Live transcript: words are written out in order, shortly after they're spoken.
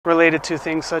related to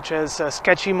things such as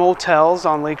sketchy motels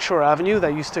on Lakeshore Avenue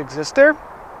that used to exist there,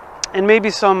 and maybe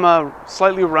some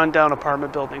slightly rundown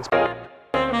apartment buildings.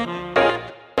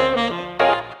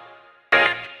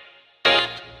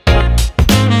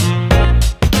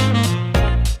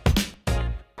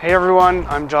 Hey everyone,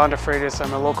 I'm John DeFreitas.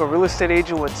 I'm a local real estate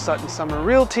agent with Sutton Summer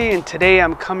Realty, and today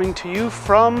I'm coming to you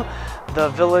from the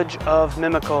village of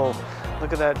Mimico.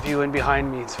 Look at that view in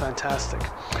behind me, it's fantastic.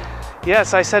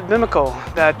 Yes, I said Mimico,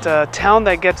 that town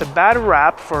that gets a bad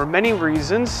rap for many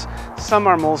reasons. Some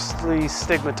are mostly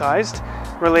stigmatized,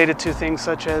 related to things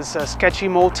such as sketchy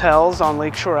motels on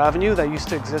Lakeshore Avenue that used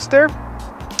to exist there,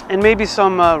 and maybe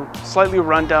some slightly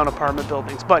rundown apartment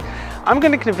buildings. But I'm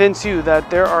going to convince you that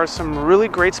there are some really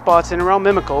great spots in and around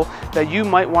Mimico that you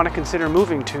might want to consider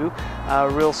moving to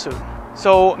real soon.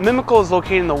 So Mimico is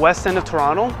located in the west end of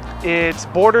Toronto. It's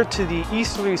bordered to the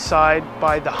easterly side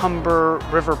by the Humber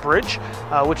River Bridge,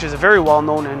 which is a very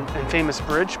well-known and famous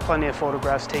bridge. Plenty of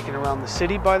photographs taken around the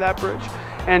city by that bridge.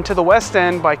 And to the west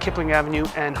end by Kipling Avenue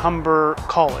and Humber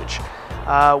College,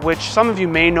 which some of you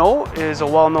may know is a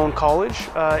well-known college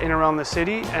in and around the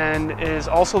city, and is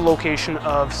also location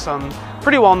of some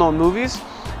pretty well-known movies.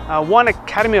 One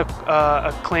Academy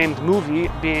acclaimed movie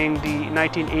being the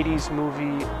 1980s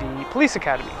movie The Police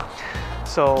Academy.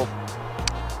 So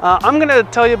I'm going to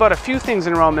tell you about a few things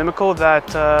in and around Mimico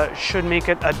that should make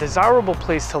it a desirable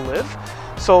place to live.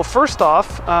 So first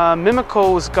off,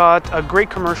 Mimico's got a great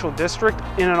commercial district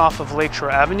in and off of Lakeshore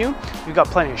Avenue. You've got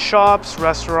plenty of shops,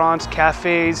 restaurants,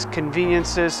 cafes,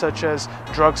 conveniences such as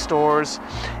drugstores.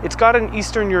 It's got an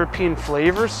Eastern European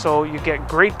flavor, so you get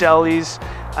great delis,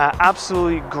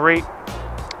 absolutely great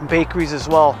bakeries as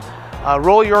well.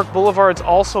 Royal York Boulevard's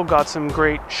also got some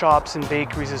great shops and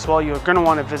bakeries as well. You're going to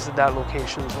want to visit that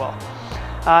location as well.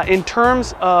 In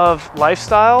terms of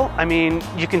lifestyle, I mean,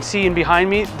 you can see in behind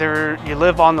me there you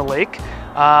live on the lake.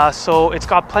 So it's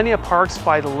got plenty of parks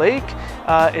by the lake.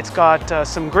 It's got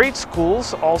some great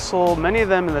schools, also many of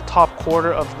them in the top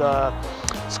quarter of the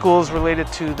schools related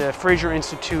to the Fraser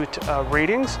Institute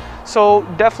ratings. So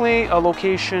definitely a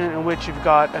location in which you've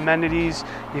got amenities,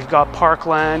 you've got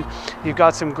parkland, you've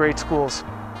got some great schools.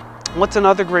 What's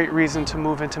another great reason to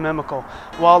move into Mimico?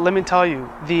 Well, let me tell you,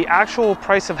 the actual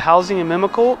price of housing in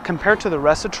Mimico compared to the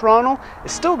rest of Toronto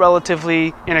is still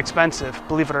relatively inexpensive,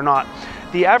 believe it or not.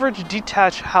 The average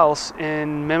detached house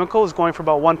in Mimico is going for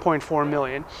about 1.4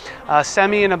 million,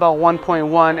 semi in about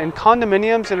 1.1, and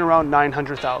condominiums in around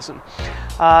 900,000.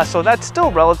 So that's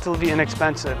still relatively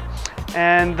inexpensive.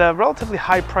 And the relatively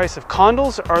high price of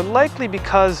condos are likely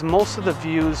because most of the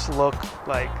views look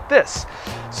like this.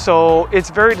 So it's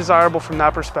very desirable from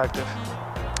that perspective.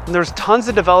 And there's tons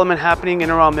of development happening in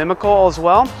and around Mimico as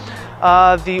well.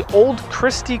 The old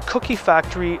Christie Cookie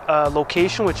Factory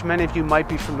location, which many of you might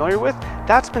be familiar with,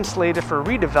 that's been slated for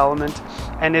redevelopment,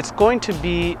 and it's going to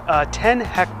be a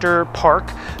 10-hectare park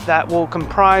that will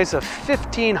comprise of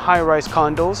 15 high-rise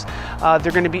condos.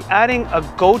 They're going to be adding a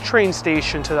GO train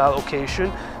station to that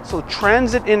location, so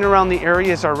transit in and around the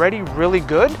area is already really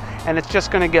good, and it's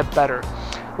just going to get better.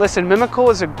 Listen,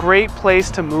 Mimico is a great place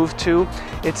to move to.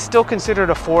 It's still considered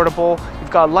affordable.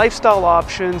 You've got lifestyle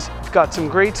options, you've got some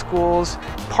great schools,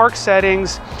 park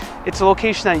settings. It's a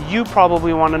location that you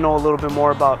probably want to know a little bit more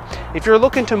about. If you're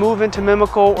looking to move into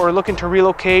Mimico or looking to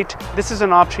relocate, this is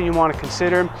an option you want to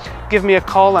consider. Give me a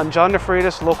call. I'm John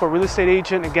DeFreitas, local real estate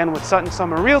agent, again with Sutton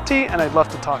Summer Realty, and I'd love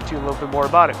to talk to you a little bit more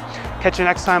about it. Catch you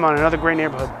next time on another great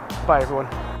neighborhood. Bye, everyone.